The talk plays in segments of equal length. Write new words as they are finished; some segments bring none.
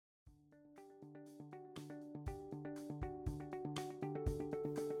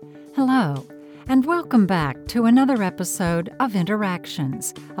Hello, and welcome back to another episode of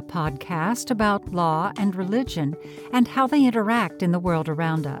Interactions, a podcast about law and religion and how they interact in the world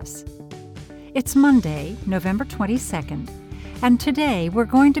around us. It's Monday, November 22nd, and today we're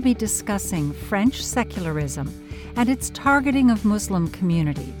going to be discussing French secularism and its targeting of Muslim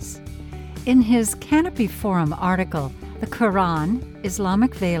communities. In his Canopy Forum article, The Qur'an,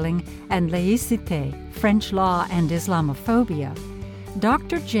 Islamic Veiling, and Laïcité, French Law and Islamophobia,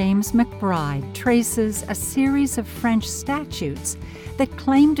 Dr. James McBride traces a series of French statutes that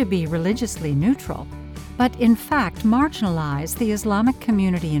claim to be religiously neutral, but in fact marginalize the Islamic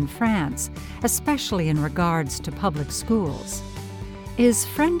community in France, especially in regards to public schools. Is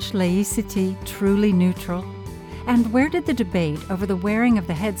French laïcité truly neutral? And where did the debate over the wearing of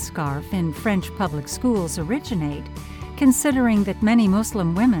the headscarf in French public schools originate, considering that many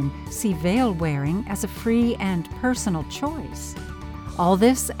Muslim women see veil wearing as a free and personal choice? All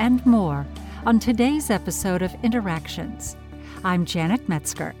this and more on today's episode of Interactions. I'm Janet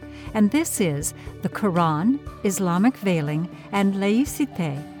Metzger, and this is The Qur'an, Islamic Veiling, and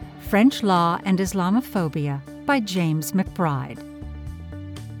Laïcité, French Law and Islamophobia by James McBride.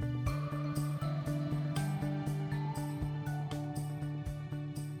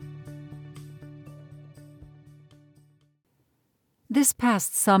 This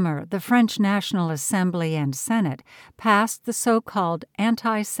past summer, the French National Assembly and Senate passed the so-called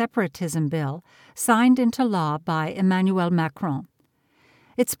anti-separatism bill signed into law by Emmanuel Macron.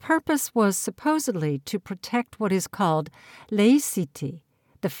 Its purpose was supposedly to protect what is called laïcité,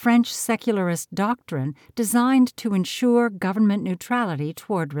 the French secularist doctrine designed to ensure government neutrality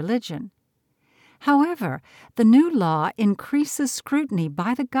toward religion. However, the new law increases scrutiny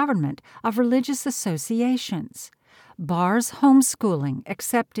by the government of religious associations, bars homeschooling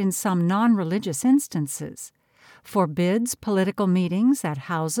except in some non-religious instances, forbids political meetings at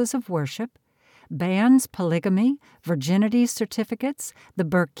houses of worship, bans polygamy, virginity certificates, the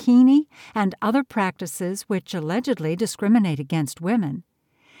burkini, and other practices which allegedly discriminate against women,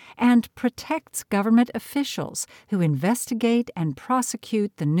 and protects government officials who investigate and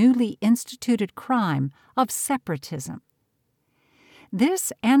prosecute the newly instituted crime of separatism.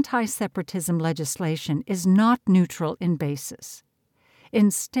 This anti-separatism legislation is not neutral in basis.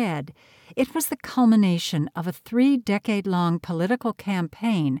 Instead, it was the culmination of a 3-decade-long political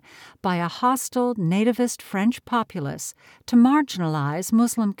campaign by a hostile nativist French populace to marginalize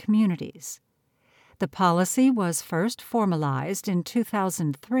Muslim communities. The policy was first formalized in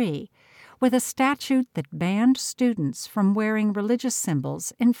 2003 with a statute that banned students from wearing religious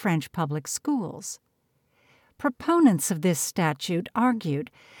symbols in French public schools. Proponents of this statute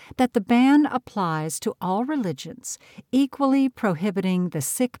argued that the ban applies to all religions, equally prohibiting the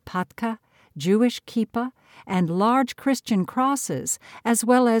Sikh patka, Jewish kippah, and large Christian crosses, as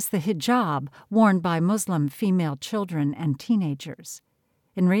well as the hijab worn by Muslim female children and teenagers.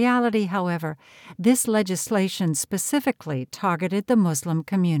 In reality, however, this legislation specifically targeted the Muslim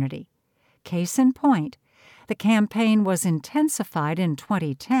community. Case in point, the campaign was intensified in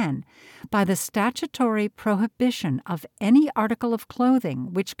 2010 by the statutory prohibition of any article of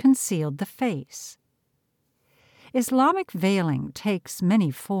clothing which concealed the face. Islamic veiling takes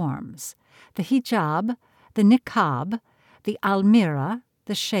many forms: the hijab, the niqab, the almira,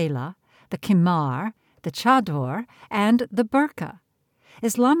 the shayla, the khimar, the chador, and the burqa.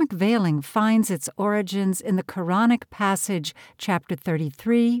 Islamic veiling finds its origins in the Quranic passage, chapter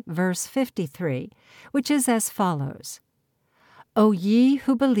 33, verse 53, which is as follows: O ye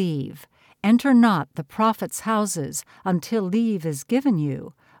who believe, enter not the prophets' houses until leave is given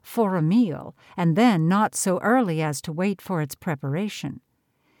you for a meal, and then not so early as to wait for its preparation.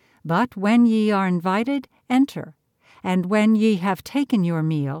 But when ye are invited, enter, and when ye have taken your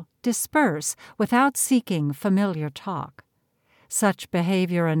meal, disperse without seeking familiar talk. Such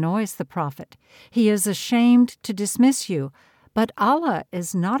behavior annoys the prophet. He is ashamed to dismiss you, but Allah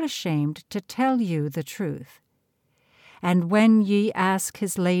is not ashamed to tell you the truth. And when ye ask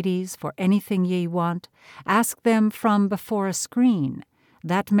his ladies for anything ye want, ask them from before a screen.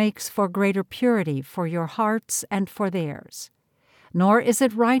 That makes for greater purity for your hearts and for theirs. Nor is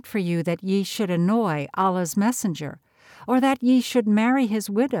it right for you that ye should annoy Allah's messenger, or that ye should marry his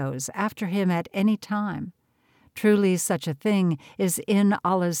widows after him at any time. Truly such a thing is in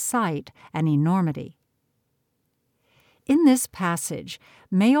Allah's sight an enormity. In this passage,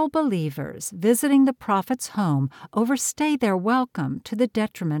 male believers visiting the prophet's home overstay their welcome to the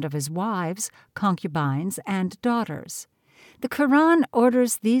detriment of his wives, concubines, and daughters. The Qur'an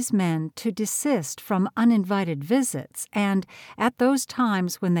orders these men to desist from uninvited visits and, at those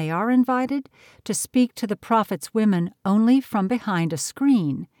times when they are invited, to speak to the prophet's women only from behind a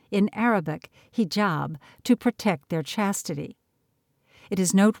screen, in Arabic hijab, to protect their chastity. It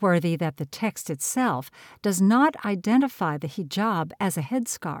is noteworthy that the text itself does not identify the hijab as a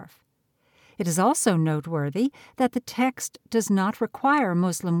headscarf. It is also noteworthy that the text does not require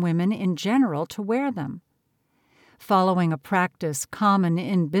Muslim women in general to wear them. Following a practice common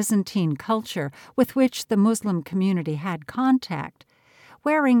in Byzantine culture with which the Muslim community had contact,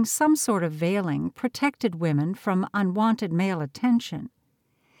 wearing some sort of veiling protected women from unwanted male attention.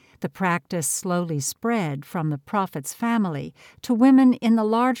 The practice slowly spread from the Prophet's family to women in the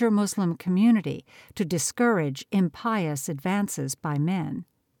larger Muslim community to discourage impious advances by men.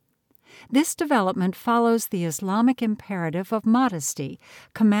 This development follows the Islamic imperative of modesty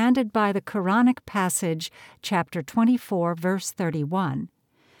commanded by the Quranic passage, chapter 24, verse 31,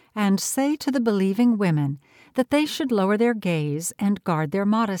 "And say to the believing women that they should lower their gaze and guard their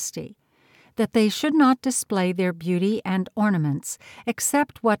modesty, that they should not display their beauty and ornaments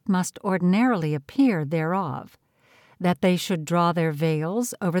except what must ordinarily appear thereof, that they should draw their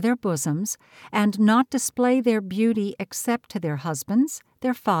veils over their bosoms, and not display their beauty except to their husbands,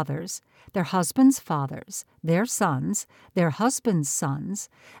 their fathers, their husbands' fathers, their sons, their husbands' sons,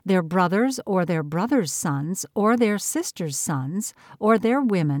 their brothers or their brothers' sons, or their sisters' sons, or their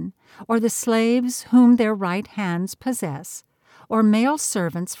women, or the slaves whom their right hands possess, or male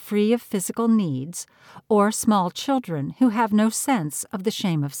servants free of physical needs, or small children who have no sense of the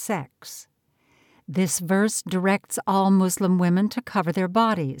shame of sex." This verse directs all Muslim women to cover their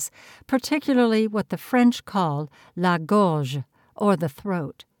bodies, particularly what the French call la gorge, or the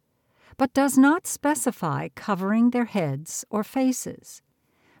throat, but does not specify covering their heads or faces.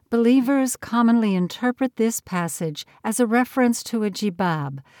 Believers commonly interpret this passage as a reference to a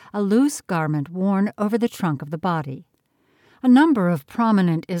jibab, a loose garment worn over the trunk of the body. A number of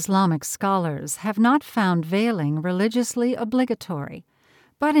prominent Islamic scholars have not found veiling religiously obligatory,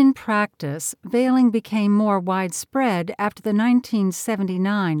 but in practice, veiling became more widespread after the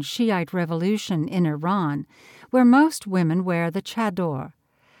 1979 Shiite revolution in Iran, where most women wear the chador.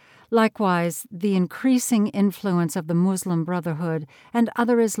 Likewise, the increasing influence of the Muslim Brotherhood and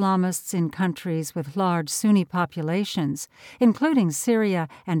other Islamists in countries with large Sunni populations, including Syria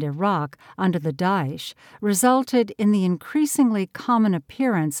and Iraq under the Daesh, resulted in the increasingly common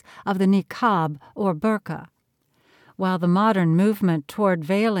appearance of the niqab or burqa. While the modern movement toward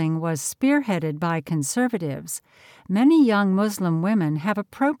veiling was spearheaded by conservatives, many young Muslim women have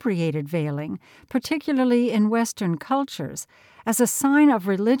appropriated veiling, particularly in Western cultures, as a sign of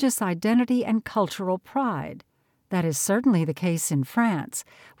religious identity and cultural pride. That is certainly the case in France,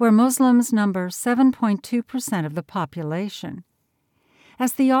 where Muslims number 7.2% of the population.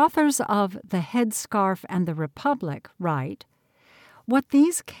 As the authors of The Headscarf and the Republic write, what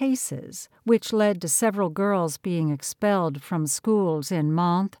these cases, which led to several girls being expelled from schools in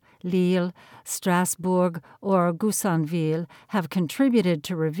Mantes, Lille, Strasbourg, or Goussainville, have contributed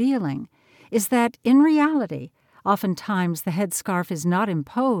to revealing, is that, in reality, oftentimes the headscarf is not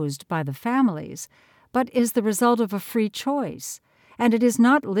imposed by the families, but is the result of a free choice, and it is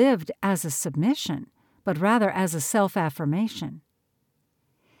not lived as a submission, but rather as a self-affirmation.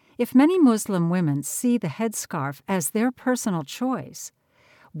 If many Muslim women see the headscarf as their personal choice,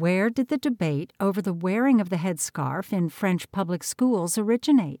 where did the debate over the wearing of the headscarf in French public schools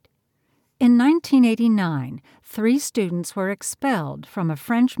originate? In 1989, 3 students were expelled from a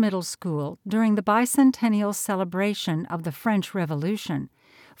French middle school during the bicentennial celebration of the French Revolution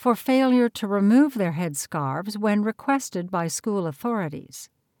for failure to remove their headscarves when requested by school authorities.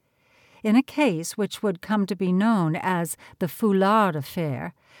 In a case which would come to be known as the Foulard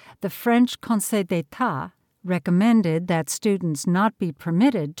affair, the French Conseil d'État recommended that students not be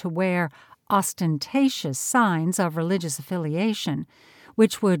permitted to wear ostentatious signs of religious affiliation,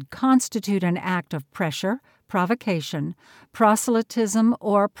 which would constitute an act of pressure, provocation, proselytism,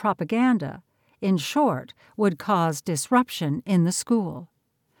 or propaganda. In short, would cause disruption in the school.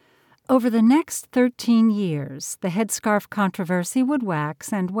 Over the next 13 years, the headscarf controversy would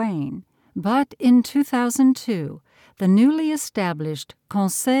wax and wane. But in 2002, the newly established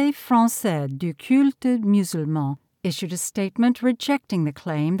Conseil français du culte musulman issued a statement rejecting the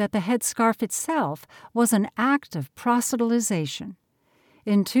claim that the headscarf itself was an act of proselytization.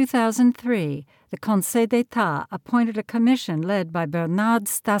 In 2003, the Conseil d'État appointed a commission led by Bernard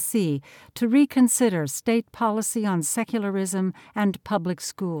Stassi to reconsider state policy on secularism and public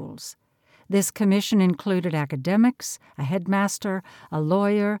schools. This commission included academics, a headmaster, a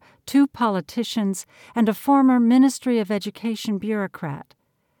lawyer, 2 politicians, and a former Ministry of Education bureaucrat.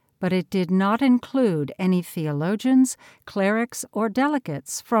 But it did not include any theologians, clerics, or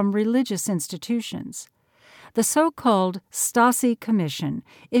delegates from religious institutions. The so-called Stasi Commission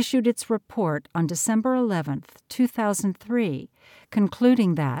issued its report on December 11, 2003,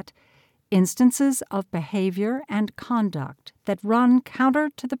 concluding that instances of behavior and conduct that run counter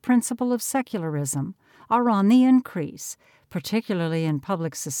to the principle of secularism are on the increase, particularly in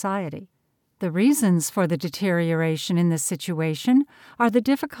public society. The reasons for the deterioration in this situation are the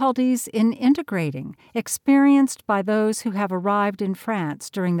difficulties in integrating experienced by those who have arrived in France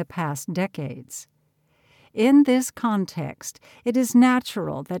during the past decades. In this context, it is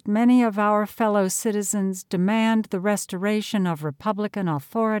natural that many of our fellow citizens demand the restoration of Republican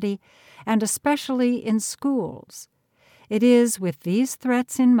authority, and especially in schools. It is with these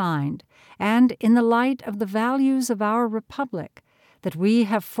threats in mind, and in the light of the values of our Republic, that we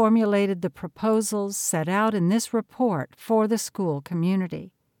have formulated the proposals set out in this report for the school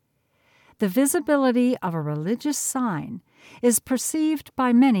community. The visibility of a religious sign is perceived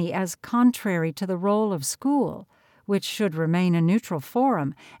by many as contrary to the role of school, which should remain a neutral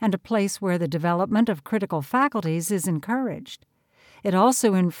forum and a place where the development of critical faculties is encouraged. It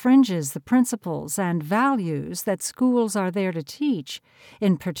also infringes the principles and values that schools are there to teach,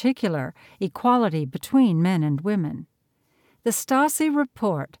 in particular, equality between men and women. The Stasi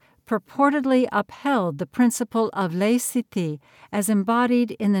report purportedly upheld the principle of laïcité as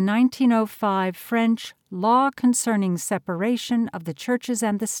embodied in the 1905 French Law Concerning Separation of the Churches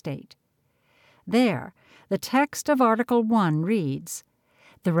and the State. There, the text of Article 1 reads,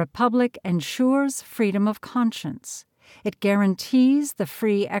 "The Republic ensures freedom of conscience. It guarantees the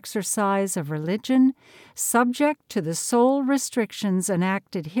free exercise of religion, subject to the sole restrictions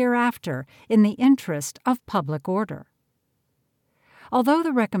enacted hereafter in the interest of public order." Although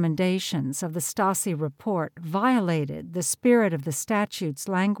the recommendations of the Stasi report violated the spirit of the statute's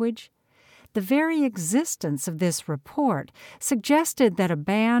language, the very existence of this report suggested that a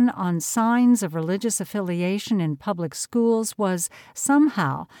ban on signs of religious affiliation in public schools was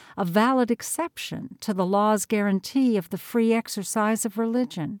somehow a valid exception to the law's guarantee of the free exercise of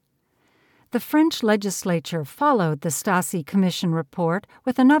religion. The French legislature followed the Stasi Commission report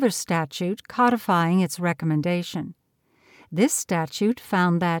with another statute codifying its recommendation. This statute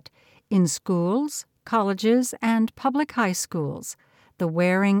found that, in schools, colleges, and public high schools, the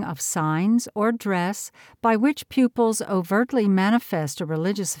wearing of signs or dress by which pupils overtly manifest a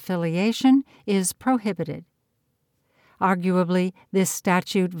religious affiliation is prohibited. Arguably, this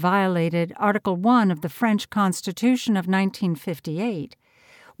statute violated Article 1 of the French Constitution of 1958,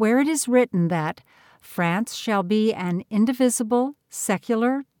 where it is written that France shall be an indivisible,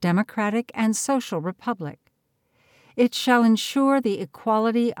 secular, democratic, and social republic. It shall ensure the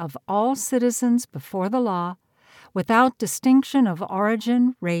equality of all citizens before the law, without distinction of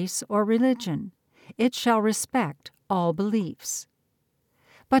origin, race, or religion. It shall respect all beliefs.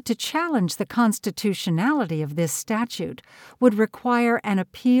 But to challenge the constitutionality of this statute would require an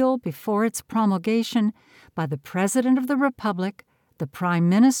appeal before its promulgation by the President of the Republic, the Prime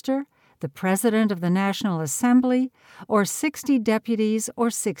Minister, the President of the National Assembly, or 60 deputies or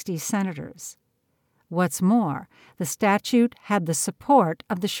 60 senators. What's more, the statute had the support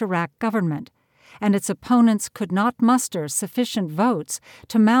of the Chirac government, and its opponents could not muster sufficient votes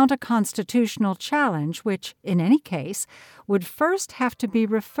to mount a constitutional challenge which, in any case, would first have to be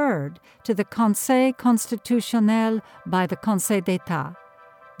referred to the Conseil constitutionnel by the Conseil d'État,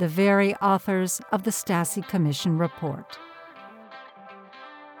 the very authors of the Stasi Commission report.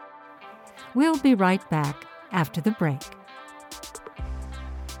 We'll be right back after the break.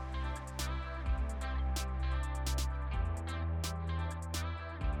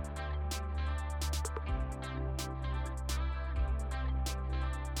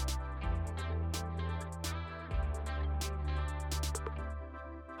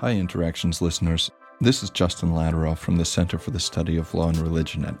 Hi, Interactions listeners. This is Justin Latteroff from the Center for the Study of Law and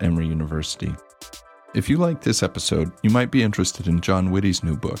Religion at Emory University. If you like this episode, you might be interested in John Whitty's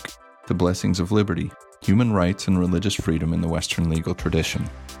new book, The Blessings of Liberty: Human Rights and Religious Freedom in the Western Legal Tradition.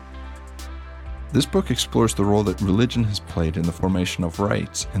 This book explores the role that religion has played in the formation of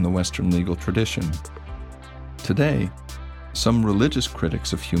rights in the Western legal tradition. Today, some religious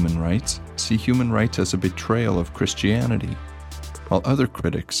critics of human rights see human rights as a betrayal of Christianity, while other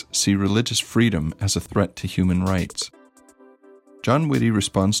critics see religious freedom as a threat to human rights. John Whitty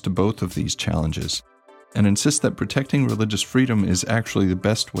responds to both of these challenges and insists that protecting religious freedom is actually the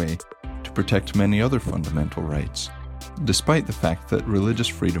best way to protect many other fundamental rights, despite the fact that religious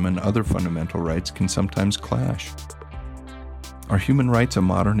freedom and other fundamental rights can sometimes clash. Are human rights a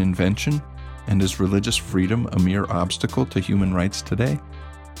modern invention, and is religious freedom a mere obstacle to human rights today?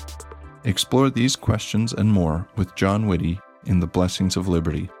 Explore these questions and more with John Whitty in The Blessings of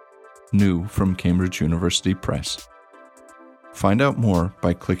Liberty. new from Cambridge University Press. Find out more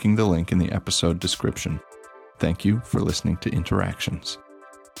by clicking the link in the episode description. Thank you for listening to Interactions.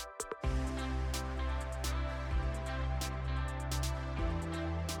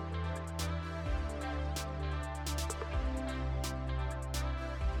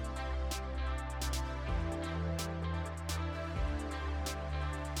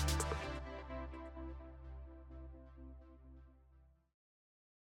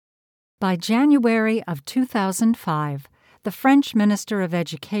 By January of 2005, the French Minister of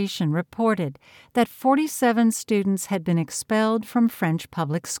Education reported that 47 students had been expelled from French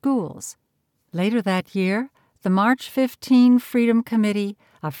public schools. Later that year, the March 15 Freedom Committee,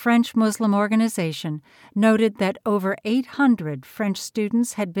 a French Muslim organization, noted that over 800 French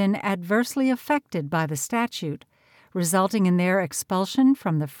students had been adversely affected by the statute, resulting in their expulsion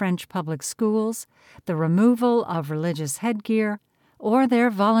from the French public schools, the removal of religious headgear, or their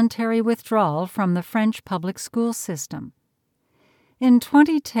voluntary withdrawal from the French public school system. In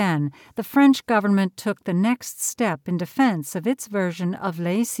 2010, the French government took the next step in defense of its version of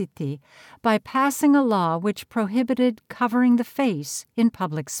Laïcité by passing a law which prohibited covering the face in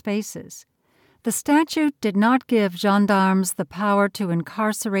public spaces. The statute did not give gendarmes the power to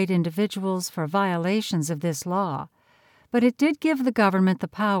incarcerate individuals for violations of this law, but it did give the government the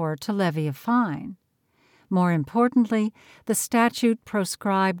power to levy a fine. More importantly, the statute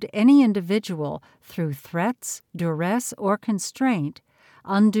proscribed any individual through threats, duress, or constraint,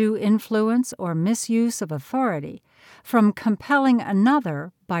 undue influence, or misuse of authority from compelling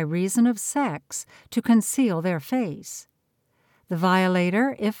another by reason of sex to conceal their face. The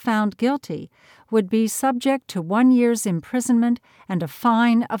violator, if found guilty, would be subject to 1 year's imprisonment and a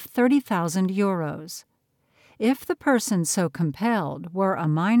fine of 30,000 euros. If the person so compelled were a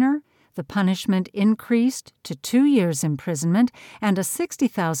minor, the punishment increased to 2 years' imprisonment and a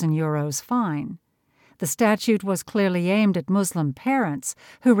 60,000 euros fine. The statute was clearly aimed at Muslim parents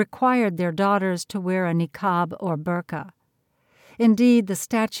who required their daughters to wear a niqab or burqa. Indeed, the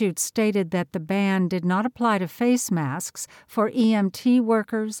statute stated that the ban did not apply to face masks for EMT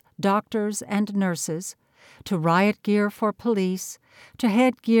workers, doctors, and nurses, to riot gear for police, to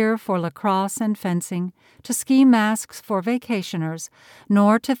headgear for lacrosse and fencing, to ski masks for vacationers,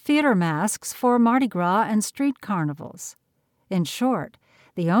 nor to theater masks for Mardi Gras and street carnivals. In short,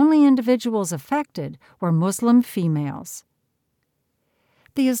 the only individuals affected were Muslim females.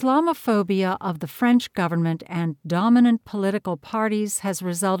 The Islamophobia of the French government and dominant political parties has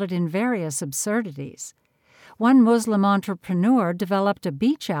resulted in various absurdities. One Muslim entrepreneur developed a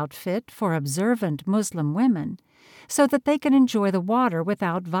beach outfit for observant Muslim women so that they can enjoy the water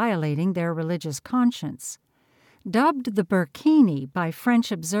without violating their religious conscience. Dubbed the burkini by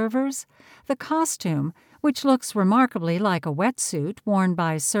French observers, the costume, which looks remarkably like a wetsuit worn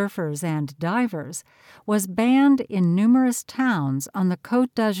by surfers and divers, was banned in numerous towns on the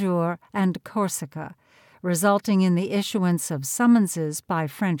Côte d'Azur and Corsica, resulting in the issuance of summonses by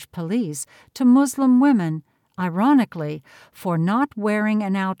French police to Muslim women, ironically, for not wearing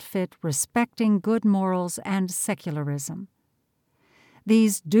an outfit respecting good morals and secularism.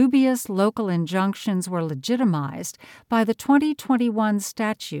 These dubious local injunctions were legitimized by the 2021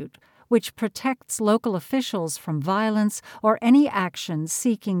 statute, which protects local officials from violence or any action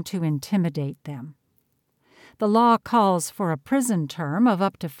seeking to intimidate them. The law calls for a prison term of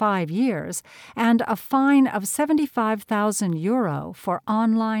up to 5 years and a fine of 75,000 euro for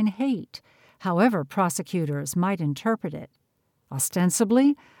online hate, however prosecutors might interpret it.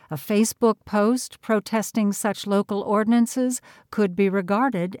 Ostensibly, a Facebook post protesting such local ordinances could be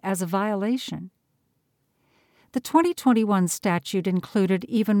regarded as a violation. The 2021 statute included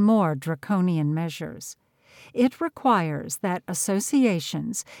even more draconian measures. It requires that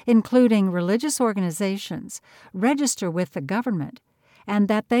associations, including religious organizations, register with the government, and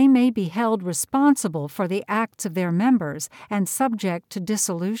that they may be held responsible for the acts of their members and subject to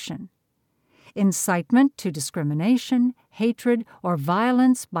dissolution. Incitement to discrimination, hatred, or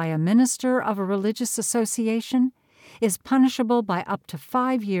violence by a minister of a religious association is punishable by up to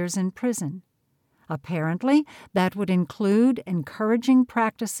 5 years in prison. Apparently, that would include encouraging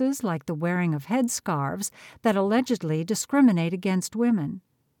practices like the wearing of headscarves that allegedly discriminate against women.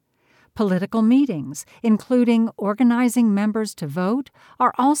 Political meetings, including organizing members to vote,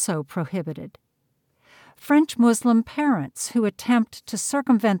 are also prohibited. French Muslim parents who attempt to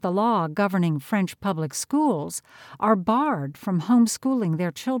circumvent the law governing French public schools are barred from homeschooling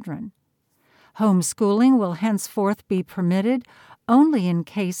their children. Homeschooling will henceforth be permitted only in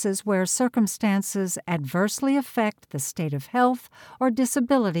cases where circumstances adversely affect the state of health or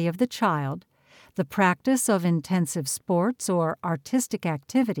disability of the child, the practice of intensive sports or artistic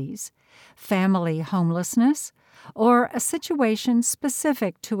activities, family homelessness, or a situation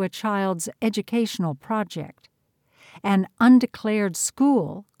specific to a child's educational project. An undeclared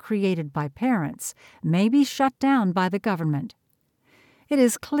school created by parents may be shut down by the government. It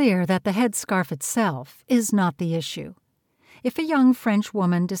is clear that the headscarf itself is not the issue. If a young French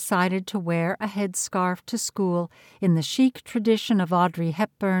woman decided to wear a headscarf to school in the chic tradition of Audrey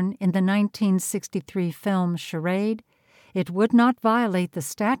Hepburn in the 1963 film Charade, it would not violate the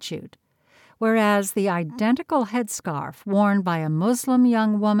statute, whereas the identical headscarf worn by a Muslim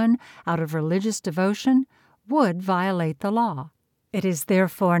young woman out of religious devotion would violate the law. It is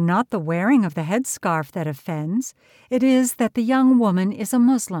therefore not the wearing of the headscarf that offends, it is that the young woman is a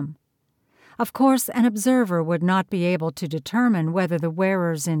Muslim. Of course, an observer would not be able to determine whether the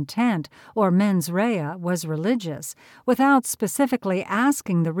wearer's intent or mens rea was religious without specifically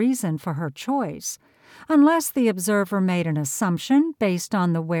asking the reason for her choice, unless the observer made an assumption based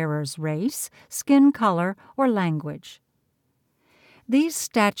on the wearer's race, skin color, or language. These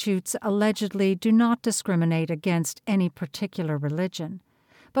statutes allegedly do not discriminate against any particular religion,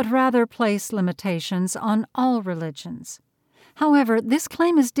 but rather place limitations on all religions. However, this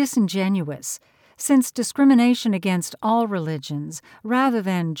claim is disingenuous, since discrimination against all religions, rather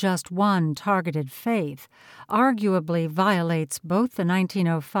than just one targeted faith, arguably violates both the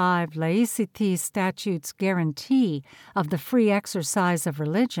 1905 Laïcité statute's guarantee of the free exercise of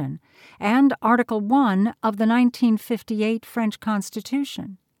religion and Article 1 of the 1958 French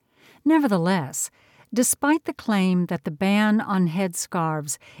Constitution. Nevertheless, despite the claim that the ban on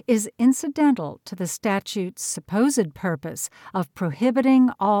headscarves is incidental to the statute's supposed purpose of prohibiting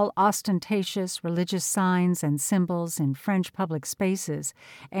all ostentatious religious signs and symbols in French public spaces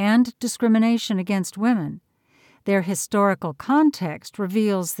and discrimination against women, their historical context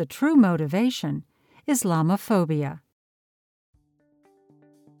reveals the true motivation: Islamophobia.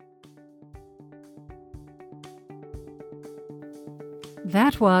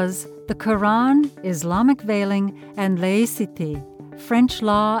 That was The Qur'an, Islamic Veiling, and Laïcité, French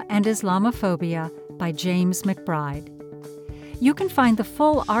Law and Islamophobia by James McBride. You can find the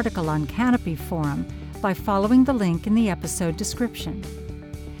full article on Canopy Forum by following the link in the episode description.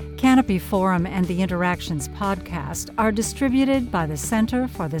 Canopy Forum and the Interactions podcast are distributed by the Center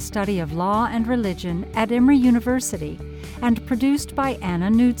for the Study of Law and Religion at Emory University and produced by Anna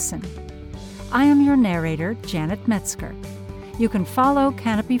Knudsen. I am your narrator, Janet Metzger. You can follow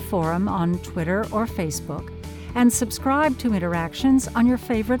Canopy Forum on Twitter or Facebook and subscribe to Interactions on your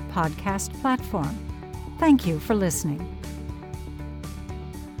favorite podcast platform. Thank you for listening.